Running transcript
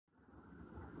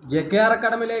JKR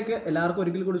അക്കാഡമിയിലേക്ക് എല്ലാവർക്കും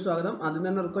ഒരിക്കൽ കൂടി സ്വാഗതം. ആദ്യം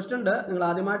തന്നെ റിക്വസ്റ്റ് ഉണ്ട്, നിങ്ങൾ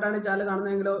ആദ്യമായിട്ടാണ് ഈ ചാനൽ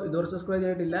കാണുന്നതെങ്കിലോ ഇതുവരെ സബ്സ്ക്രൈബ്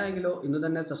ചെയ്തിട്ടില്ല എങ്കിലോ ഇന്ന്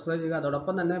തന്നെ സബ്സ്ക്രൈബ് ചെയ്യുക.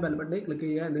 അതോടൊപ്പം തന്നെ ബെൽ ബട്ടൺ ക്ലിക്ക്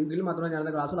ചെയ്യുക. എന്നെങ്കിലും മാത്രമേ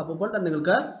ഞാനത് ക്ലാസ്സുകൾ അപ്പോൾ തന്നെ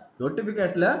നിങ്ങൾക്ക്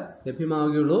നോട്ടിഫിക്കേഷനിൽ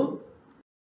ലഭ്യമാവുകയുള്ളൂ.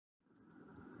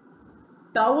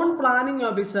 Town planning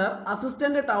officer,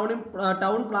 assistant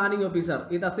town planning officer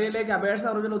ഈ തസ്തികയിലേക്ക് അപേക്ഷ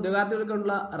സമർപ്പിച്ച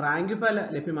ഉദ്യോഗാർത്ഥികൾക്കുള്ള റാങ്ക് ഫയൽ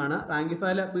ലഭ്യമാണ്. റാങ്ക്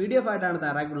ഫയൽ PDF ആയിട്ടാണ്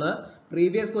തയ്യാറാക്കിയുള്ളത്.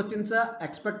 Previous questions,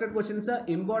 expected questions,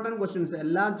 important questions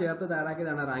എല്ലാം ചേർത്ത്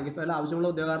തയ്യാറാക്കിയതാണ് റാങ്ക് ഫയൽ. ആവശ്യമുള്ള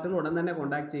ഉദ്യോഗാർത്ഥികൾ ഉടൻ തന്നെ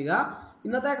കോൺടാക്ട് ചെയ്യുക.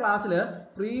 ഇന്നത്തെ ക്ലാസ്സിൽ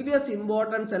പ്രീവിയസ്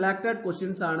ഇമ്പോർട്ടന്റ് സെലക്ടഡ്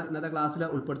ക്വസ്റ്റ്യൻസ് ആണ് ഇന്നത്തെ ക്ലാസ്സിൽ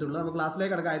ഉൾപ്പെടുത്തിയിട്ടുള്ളത്. നമുക്ക്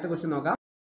ക്ലാസ്സിലേക്ക് കടക്കാം. ആദ്യത്തെ ക്വസ്റ്റ്യൻ നോക്കാം.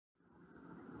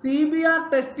 CBR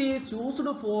test is used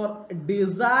for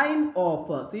design of.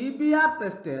 CBR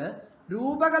test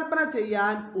രൂപകൽപ്പന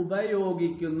ചെയ്യാൻ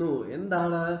ഉപയോഗിക്കുന്നു.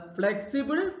 എന്താണ്?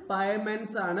 ഫ്ലെക്സിബിൾ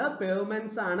പേയ്മെന്റ്സ് ആണ്,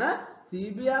 പേയ്മെന്റ്സ് ആണ്.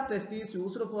 CBR test is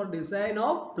used for design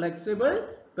of flexible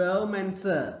payments.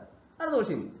 അടുത്ത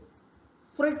question.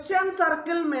 Friction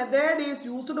circle method is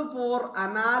used for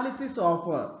analysis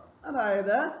of.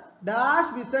 അതായത്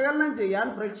dash വിശകലനം ചെയ്യാൻ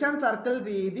ഫ്രിക്ഷൻ സർക്കിൾ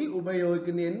രീതി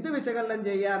ഉപയോഗിക്കുന്നു. എന്ത് വിശകലനം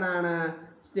ചെയ്യാനാണ്?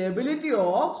 Stability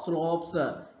of slopes.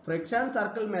 Friction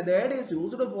circle method is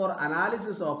used for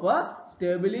analysis of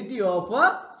stability of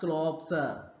slopes.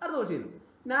 അടുത്ത question.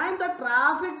 Name the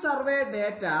traffic survey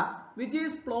data which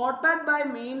is plotted by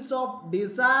means of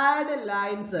desired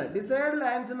lines. Desired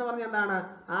lines എന്ന് പറഞ്ഞാൽ എന്താണ്?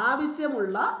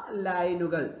 ആവശ്യമുള്ള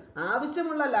ലൈനുകൾ.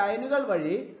 ആവശ്യമുള്ള ലൈനുകൾ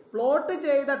വഴി പ്ലോട്ട്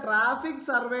ചെയ്ത ട്രാഫിക്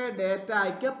സർവേ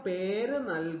ഡേറ്റയ്ക്ക് പേര്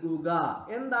നൽകുക.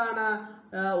 എന്താണ്?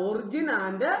 ഒറിജിൻ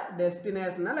ആൻഡ്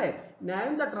ഡെസ്റ്റിനേഷൻ അല്ലെ.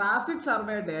 Name the traffic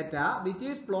survey data which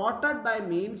is plotted by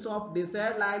means of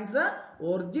desired lines,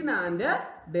 origin and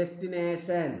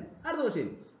destination. അടുത്ത question.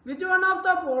 Which one of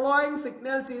the following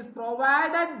signals is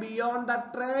provided beyond the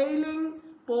trailing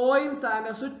points and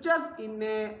switches in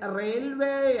a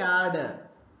railway yard?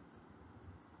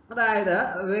 അതായത്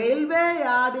railway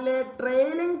യാർഡിലെ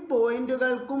trailing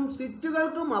പോയിന്റുകൾക്കും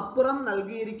സ്വിച്ചുകൾക്കും അപ്പുറം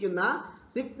നൽകിയിരിക്കുന്ന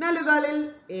സിഗ്നലുകളിൽ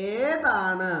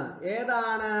ഏതാണ്?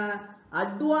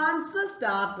 Advance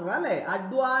starter അല്ലെ.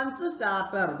 Advance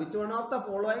starter. Which one of the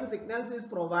following signals is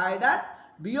provided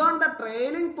beyond the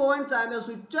trailing points and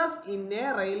switches in a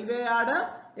railway yard?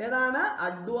 ഏതാണ്?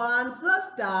 Advance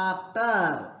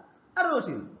starter. അടുത്ത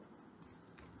question.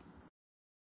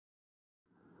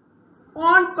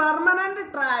 On permanent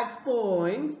tracks,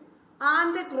 points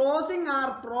and crossing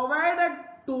are provided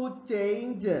to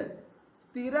change.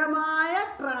 സ്ഥിരമായ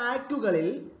ട്രാക്കുകളിൽ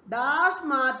dash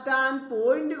മാറ്റാൻ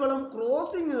പോയിന്റുകളും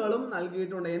ക്രോസിങ്ങുകളും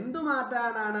നൽകിയിട്ടുണ്ട്. എന്തു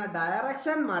മാറ്റാനാണ്?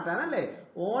 Direction മാറ്റാൻ അല്ലേ.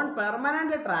 On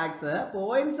permanent tracks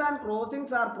points and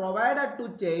ക്രോസിംഗ്സ് are provided to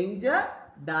change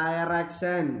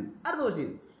direction. അടുത്ത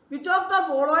question. Which of the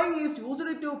following is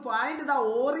used to find the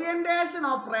orientation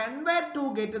of runway to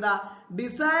get the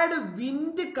desired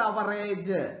wind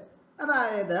coverage?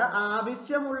 അതായത്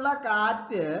ആവശ്യമുള്ള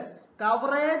കാറ്റ്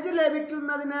കവറേജ്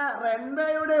ലഭിക്കുന്നതിന്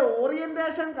റൺവേയുടെ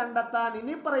orientation കണ്ടെത്താൻ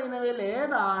ഇനി പറയുന്നവയിൽ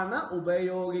ഏതാണ്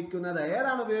ഉപയോഗിക്കുന്നത്?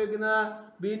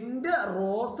 വിൻഡ്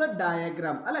റോസ്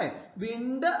ഡയഗ്രാം അല്ലെ.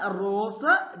 Wind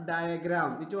rose diagram.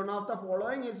 Which one of the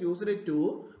following is used to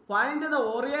find the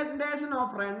orientation of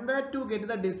runway to get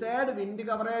the desired wind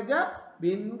coverage?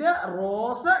 Wind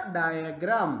rose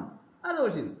diagram. Other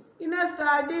question. In a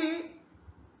steady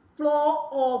flow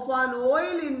of an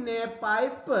oil in a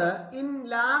pipe in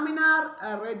laminar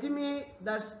regime,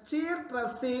 the shear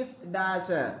stress is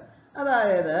dash.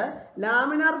 അതായത്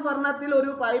laminar ഫർണത്തിൽ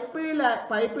ഒരു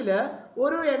പൈപ്പില്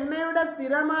ഒരു എണ്ണയുടെ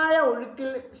സ്ഥിരമായ ഒഴുക്കിൽ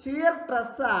shear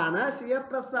stress ആണ്.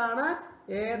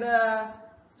 ഏത്?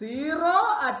 0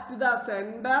 at the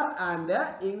center and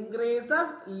increases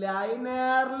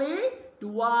linearly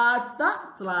towards the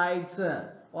slides.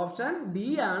 Option D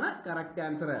ആണ് correct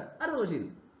answer. അടുത്ത question.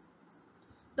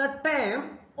 The term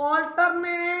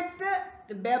alternate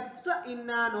depths in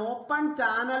an open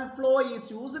channel flow is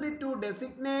used to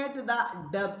designate the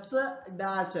depths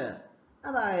dash.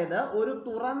 അതായത് ഒരു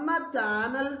തുറന്ന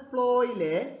channel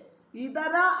ഫ്ലോയിലെ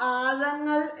ഇതര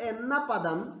ആഴങ്ങൾ എന്ന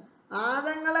പദം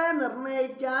ആഴങ്ങളെ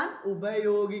നിർണ്ണയിക്കാൻ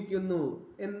ഉപയോഗിക്കുന്നു.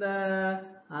 എന്ത്?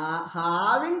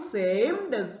 Having same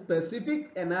specific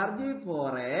energy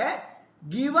four A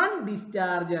given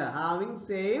discharge. Having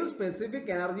same specific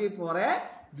energy for a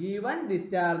given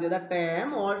discharge. The term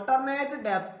alternate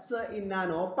depths in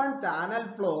an open channel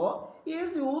flow is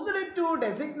used to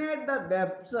designate the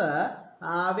depths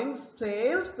having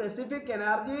same specific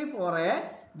energy for a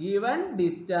given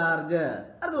discharge.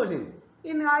 Other question.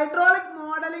 In hydraulic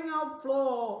modeling of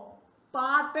flow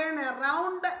pattern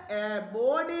around a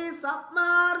body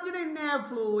submerged in a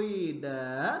fluid,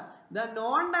 the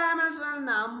non-dimensional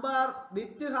number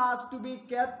which has to be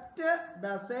kept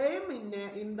the same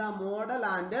in the model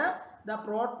and the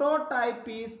prototype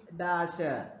is dash.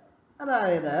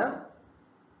 അതായത്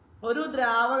ഒരു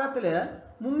ദ്രാവകത്തില്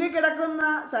മുങ്ങിക്കിടക്കുന്ന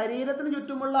ശരീരത്തിന്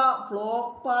ചുറ്റുമുള്ള flow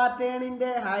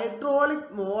പാറ്റേണിന്റെ hydraulic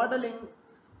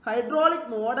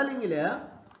മോഡലിംഗില്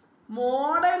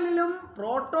മോഡലിലും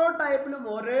പ്രോട്ടോടൈപ്പിലും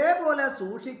ഒരേപോലെ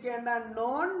സൂക്ഷിക്കേണ്ട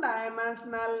non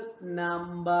dimensional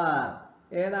number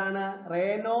ഏതാണ്?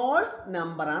 റേനോൾഡ്സ്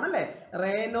number ആണല്ലേ,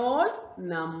 റേനോൾഡ്സ്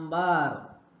number.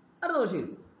 അടുത്ത question.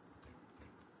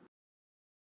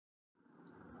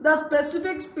 The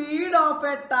specific speed of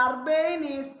a turbine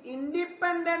is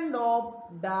independent of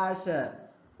dash.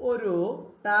 ഒരു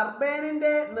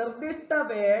ടർബൈനിന്റെ നിർദ്ദിഷ്ട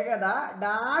വേഗത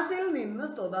ഡാഷിൽ നിന്ന്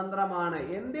സ്വതന്ത്രമാണ്.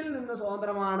 എന്തിൽ നിന്ന്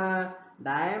സ്വതന്ത്രമാണ്?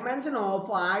 Dimension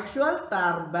of actual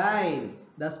turbine.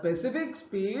 The specific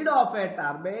speed of a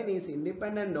turbine is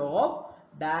independent of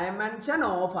dimension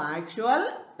of actual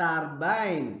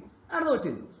turbine. അടുത്ത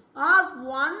question. As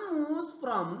one moves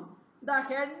from the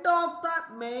head of the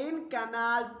main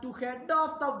canal to head of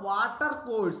the water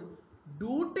course,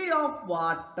 duty of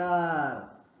water.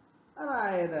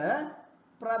 അതായത്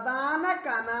പ്രധാന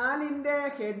കനാലിന്റെ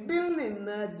ഹെഡിൽ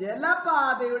നിന്ന്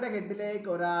ജലപാതയുടെ ഹെഡിലേക്ക്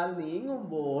ഒരാൾ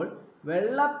നീങ്ങുമ്പോൾ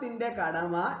വെള്ളത്തിന്റെ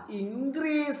കടമ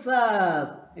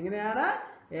increases. എങ്ങനെയാണ്?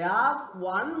 As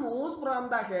one moves from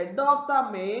the head of the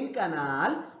main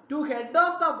canal to head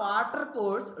of the water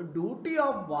course, duty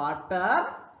of water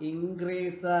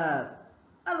increases.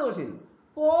 Question.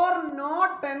 For no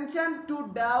tension to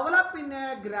develop in a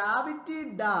gravity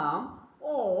dam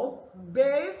of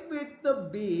base width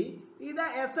b, the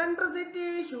eccentricity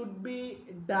should be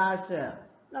dash.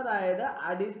 അതായത്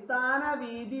അടിസ്ഥാന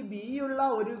വീതി B ഉള്ള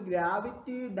ഒരു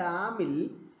gravity ഡാമിൽ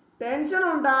tension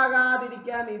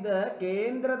ഉണ്ടാകാതിരിക്കാൻ ഇത്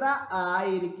കേന്ദ്രത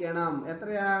ആയിരിക്കണം.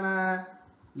 എത്രയാണ്?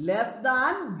 Less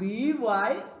than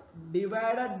by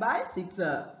divided by 6.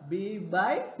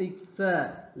 b/6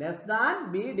 less than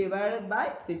b divided by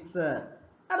 6.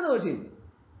 അടുത്ത question.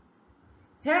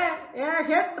 A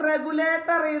head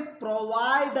regulator is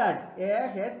provided. A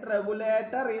head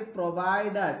regulator is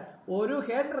provided. ഒരു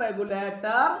ഹെഡ്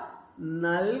റെഗുലേറ്റർ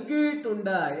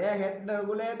നൽകിയിട്ടുണ്ട്. A head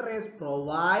regulator is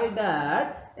provided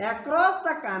across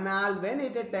the canal when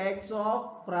it takes off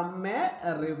from a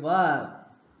river.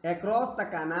 Across the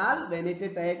canal when it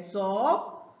takes off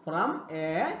from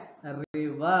a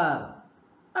river.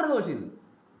 അടുത്ത question.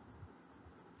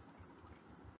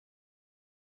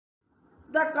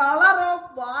 The color of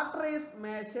water is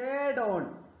measured on.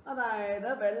 അതായത്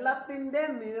വെള്ളത്തിന്റെ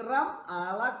നിറം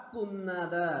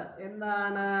അളക്കുന്നത്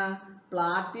എന്താണ്?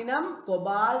 Platinum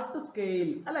cobalt scale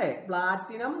അല്ലെ,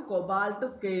 platinum cobalt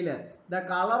scale. The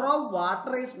color of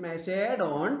water is measured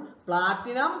on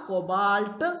platinum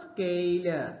cobalt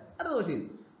scale. അടുത്ത question.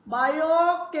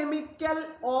 Biochemical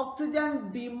oxygen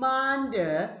demand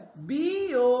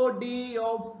BOD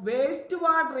of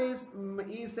wastewater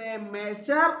is a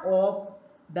measure of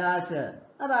dash.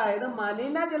 അതായത്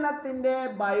മലിനജലത്തിന്റെ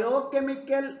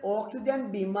biochemical oxygen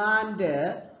demand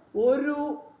ഒരു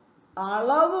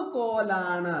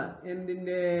അളവുകോലാണ്.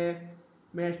 എന്തിന്റെ?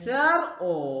 Measure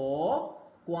of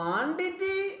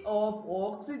quantity of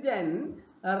oxygen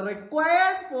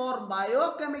required for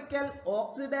biochemical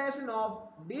oxidation of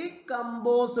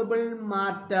decomposable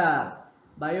matter.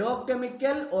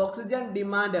 Biochemical oxygen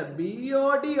demand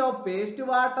BOD of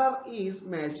wastewater is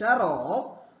measure of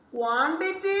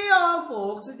quantity of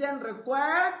oxygen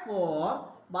required for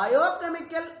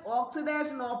biochemical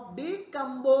oxidation of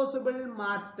decomposable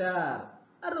matter.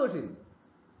 അടുത്ത question.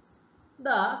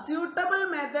 The suitable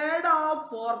method of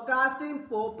forecasting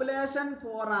population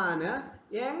for an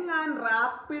young and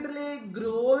rapidly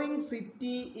growing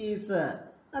city is.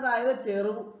 അതായത്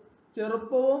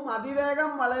ചെറുപ്പവും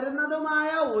അതിവേഗം വളരുന്നതുമായ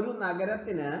ഒരു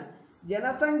നഗരത്തിന്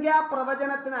ജനസംഖ്യാ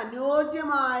പ്രവചനത്തിന്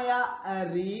അനുയോജ്യമായ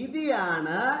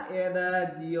രീതിയാണ് ഏത്?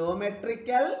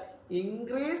 Geometrical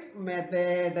increase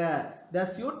method. The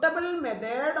suitable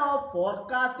method of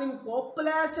forecasting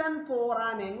population for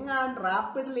an young and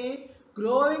rapidly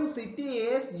growing city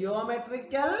is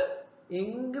geometrical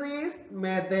increase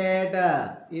method.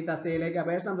 ഈ തസ്തികയിലേക്ക്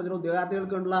അപേക്ഷ സംബന്ധിച്ച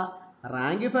ഉദ്യോഗാർത്ഥികൾക്കുള്ള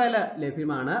റാങ്ക് ഫയൽ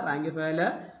ലഭ്യമാണ്. Rank file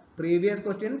previous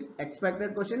questions,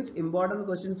 expected questions, important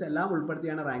questions എല്ലാം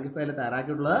ഉൾപ്പെടുത്തിയാണ് റാങ്ക് ഫയൽ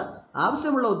തയ്യാറാക്കിയിട്ടുള്ളത്.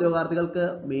 ആവശ്യമുള്ള ഉദ്യോഗാർത്ഥികൾക്ക്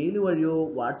മെയിൽ വഴിയോ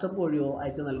വാട്സപ്പ് വഴിയോ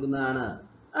അയച്ചു നൽകുന്നതാണ്.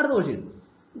 അടുത്ത question.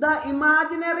 The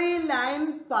imaginary line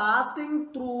passing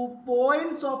through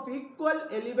points of equal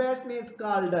elevation is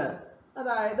called.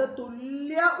 അതായത്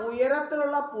തുല്യ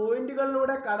ഉയരത്തിലുള്ള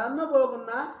പോയിന്റുകളിലൂടെ കടന്നു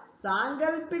പോകുന്ന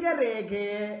സാങ്കല്പിക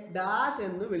രേഖയെ ഡാഷ്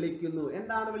എന്ന് വിളിക്കുന്നു.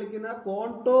 എന്താണ് വിളിക്കുന്നത്?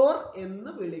 കോണ്ടൂർ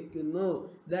എന്ന് വിളിക്കുന്നു.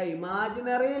 The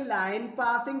imaginary line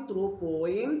passing through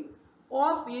points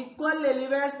of equal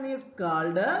elevation is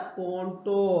called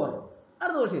contour.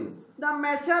 അടുത്ത question. The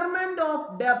measurement of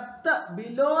depth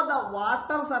below the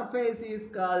water surface is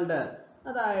called.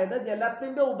 അതായത്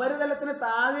ജലത്തിന്റെ ഉപരിതലത്തിന്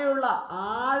താഴെയുള്ള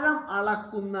ആഴം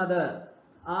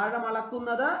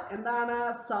അളക്കുന്നത് എന്താണ്?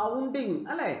 സൗണ്ടിങ്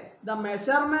അല്ലെ? The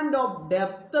measurement of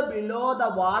depth below the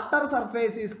water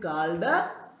surface is called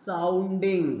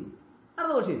sounding.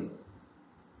 അടുത്ത question.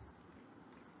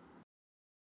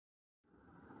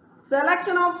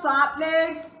 Selection of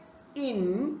satellites in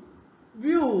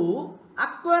view,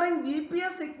 acquiring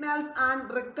GPS signals and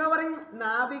recovering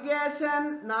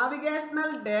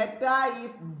navigational data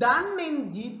is done in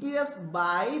GPS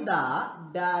by the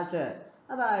dash.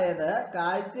 അതായത്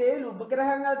കാഴ്ചയിൽ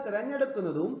ഉപഗ്രഹങ്ങൾ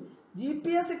തിരഞ്ഞെടുക്കുന്നതും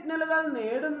GPS സിഗ്നലുകൾ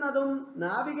നേടുന്നതും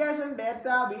navigation data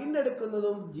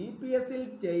വീണ്ടെടുക്കുന്നതും GPS-ൽ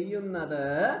ചെയ്യുന്നത്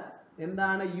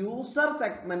എന്താണ്? User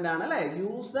segment ആണ് അല്ലെ?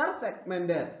 User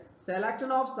segment.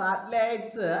 Selection of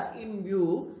satellites in view,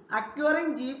 acquiring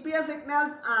GPS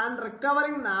signals and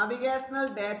recovering navigational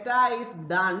data is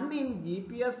done in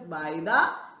GPS by the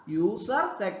user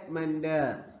segment.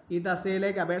 ഈ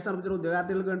തസ്തികയിലേക്ക് അപേക്ഷ സമർപ്പിച്ച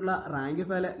ഉദ്യോഗാർത്ഥികൾക്ക് വേണ്ടിയുള്ള റാങ്ക്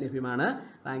ഫയൽ ലഭ്യമാണ്.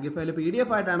 റാങ്ക് ഫയൽ PDF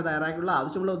ആയിട്ടാണ് തയ്യാറാക്കിയുള്ള.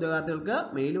 ആവശ്യമുള്ള ഉദ്യോഗാർത്ഥികൾക്ക്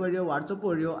മെയിൽ വഴിയോ വാട്സപ്പ്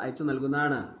വഴിയോ അയച്ചു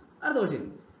നൽകുന്നതാണ്. അടുത്ത question.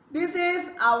 This is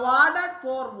awarded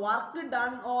for work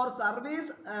done or service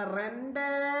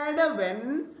rendered when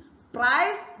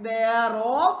price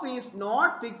thereof is not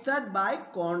fixed by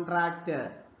contract.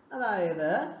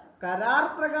 അതായത് കരാർ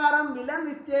പ്രകാരം വില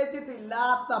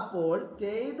നിശ്ചയിച്ചിട്ടില്ലാത്തപ്പോൾ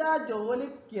ചെയ്ത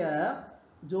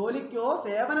ജോലിക്കോ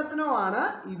സേവനത്തിനോ ആണ്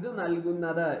ഇത്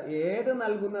നൽകുന്നത്. ഏത്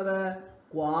നൽകുന്നത്?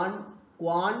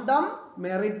 Quantum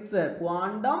merits.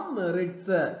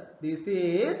 This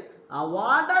is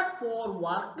awarded for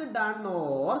work done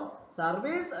or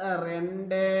service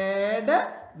rendered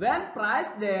when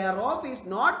price thereof is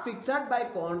not fixed by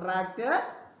contract,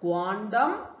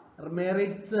 quantum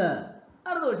merits.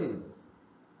 അടുത്ത question.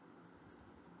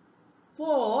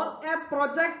 For a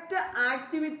project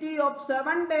activity of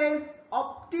 7 days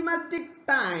optimistic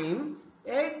time,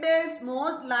 8 days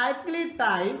most likely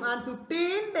time and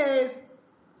 15 days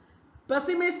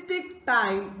pessimistic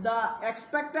time, the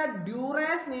expected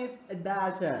duration is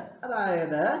dash.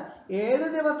 അതായത് 7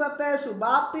 ദിവസത്തെ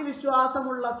ശുഭാപ്തി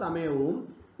വിശ്വാസമുള്ള സമയവും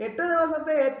 8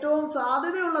 ദിവസത്തെ ഏറ്റവും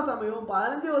സാധ്യതയുള്ള സമയവും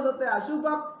 15 ദിവസത്തെ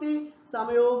അശുഭാപ്തി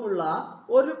സമയവുമുള്ള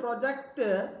ഒരു പ്രൊജക്ട്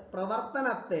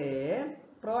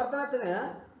പ്രവർത്തനത്തിന്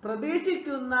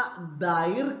പ്രതീക്ഷിക്കുന്ന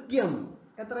ദൈർഘ്യം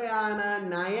എത്രയാണ്?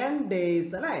 9 days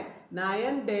അല്ലെ?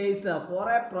 9 days. For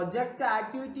a project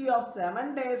activity of 7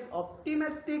 days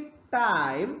optimistic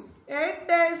time, 8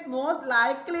 days most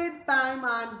likely time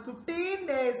and 15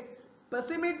 days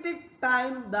pessimistic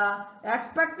time, the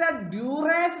expected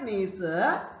duration is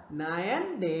 9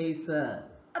 days.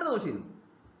 അടുത്ത question.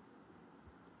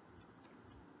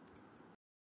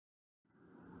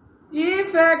 If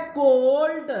a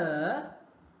cold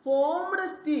formed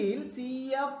steel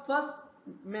CFS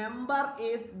member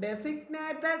is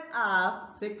designated as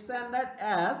 600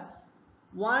 as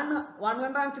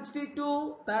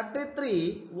 162.33,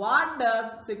 what does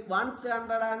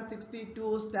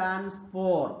 162 stands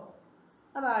for?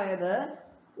 അതായത്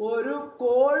ഒരു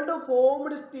called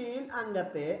formed steel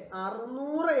അംഗത്തെ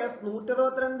 600S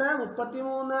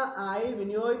 162.33 ആയി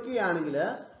വിനിയോഗിക്കുകയാണെങ്കിൽ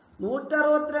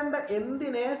 162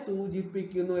 എന്തിനെ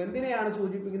സൂചിപ്പിക്കുന്നു? എന്തിനെയാണ്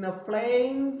സൂചിപ്പിക്കുന്നത്?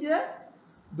 Flange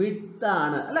width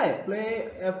ആണ് അല്ലെ?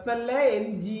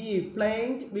 FLANGE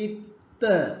ഫ്ലേഞ്ച്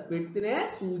വിഡ്ത്തിനെ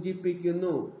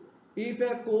സൂചിപ്പിക്കുന്നു. If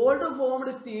a cold formed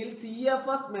steel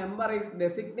CFS member is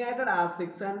designated as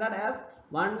 600 as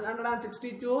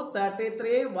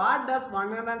 162.33, what does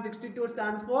 162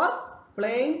 stands for?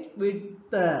 Flange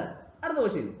width. അടുത്ത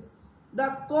question. The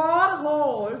core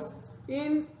holes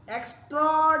in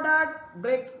extruded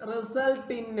bricks result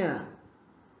in.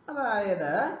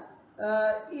 അതായത്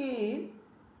ഈ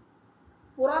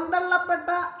പുറന്തള്ളപ്പെട്ട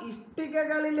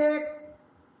ഇഷ്ടികകളിലെ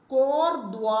കോർ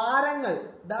ദ്വാരങ്ങൾ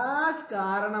dash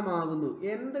കാരണമാകുന്നു.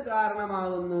 എന്ത്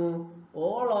കാരണമാകുന്നു?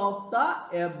 All of the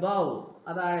above.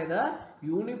 അതായത്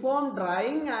uniform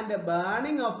drying and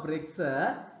burning of BRICS,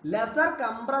 lesser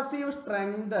compressive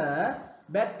strength,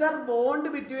 better bond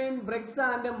between bricks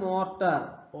and mortar,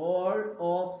 all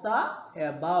of the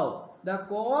above. The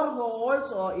core holes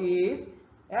is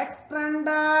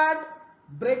extended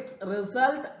bricks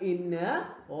result in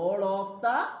all of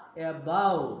the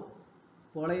above.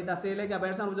 അപ്പോൾ ഈ തസ്തികയിലേക്ക്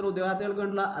അപേക്ഷ സമർപ്പിച്ച ഉദ്യോഗാർത്ഥികൾക്ക്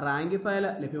വേണ്ടിയുള്ള rank file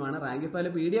ലഭ്യമാണ്. Rank file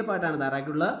PDF ആയിട്ടാണ്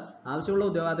തയ്യാറാക്കിയിട്ടുള്ളത്. ആവശ്യമുള്ള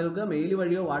ഉദ്യോഗാർത്ഥികൾക്ക് മെയിൽ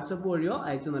വഴിയോ വാട്സപ്പ് വഴിയോ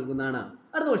അയച്ചു നൽകുന്നതാണ്.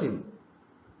 അടുത്ത question.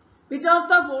 Which of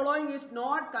the following is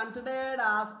not considered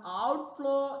as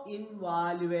outflow in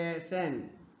valuation?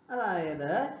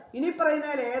 അതായത് ഇനി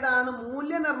പറയുന്നതിൽ ഏതാണ്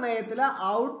മൂല്യനിർണ്ണയത്തിൽ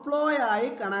ഔട്ട്ഫ്ലോ ആയി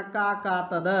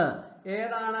കണക്കാക്കാത്തത്?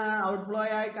 ഏതാണ് ഔട്ട്ഫ്ലോ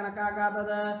ആയി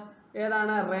കണക്കാക്കാത്തത്?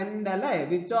 ഏതാണ്? റെന്റ് അല്ലേ?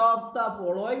 Which of the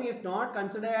following is not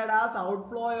considered as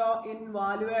outflow in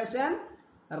valuation?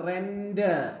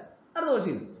 Rent. അടുത്ത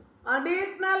question.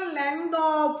 Additional length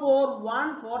of four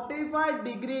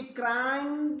 145-degree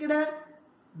cranked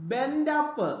bend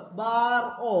up bar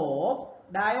of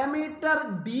diameter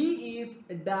d is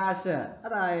dash.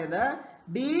 അതായത്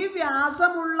d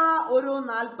വ്യാസമുള്ള ഒരു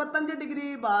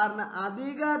 45 ബാറിന്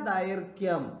അധിക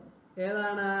ദൈർഘ്യം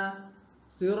ഏതാണ്?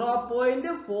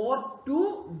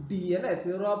 0.42d അല്ലെ?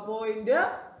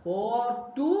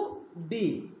 0.42d.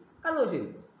 അത് question.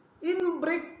 In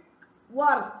brick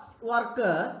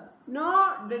work no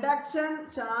deduction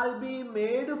shall be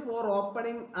made for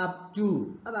opening up to.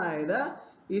 അതായത്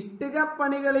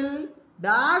ഇഷ്ടികപ്പണികളിൽ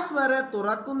ഡാഷ് വരെ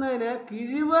തുറക്കുന്നതിന്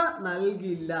കിഴിവ്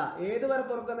നൽകില്ല. ഏത് വരെ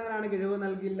തുറക്കുന്നതിനാണ് കിഴിവ്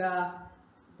നൽകില്ല?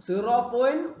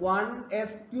 0.1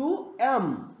 SQM.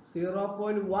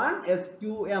 0.1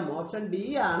 SQM. ഓപ്ഷൻ ഡി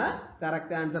ആണ്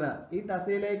കറക്റ്റ് ആൻസർ. ഈ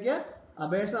തസ്തികയിലേക്ക്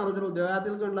അപേക്ഷ സമർപ്പിച്ച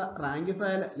ഉദ്യോഗാർത്ഥികൾക്കുള്ള റാങ്ക്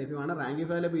ഫയൽ ലഭ്യമാണ്. റാങ്ക്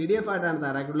ഫയൽ PDF ആയിട്ടാണ്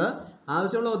തയ്യാറാക്കിയിട്ടുള്ളത്.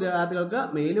 ആവശ്യമുള്ള ഉദ്യോഗാർത്ഥികൾക്ക്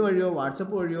മെയിൽ വഴിയോ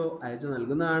വാട്സപ്പ് വഴിയോ അയച്ചു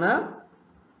നൽകുന്നതാണ്.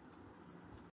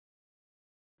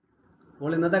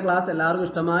 അപ്പോൾ ഇന്നത്തെ ക്ലാസ് എല്ലാവർക്കും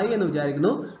ഇഷ്ടമായി എന്ന്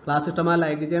വിചാരിക്കുന്നു. ക്ലാസ് ഇഷ്ടമായി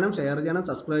ലൈക്ക് ചെയ്യണം, ഷെയർ ചെയ്യണം,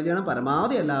 സബ്സ്ക്രൈബ് ചെയ്യണം.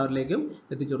 പരമാവധി എല്ലാവരിലേക്കും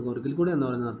എത്തിച്ചു കൊടുക്കും. ഒരിക്കൽ കൂടി എന്ന്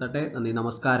പറഞ്ഞ് നിർത്തട്ടെ. നന്ദി,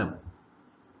 നമസ്കാരം.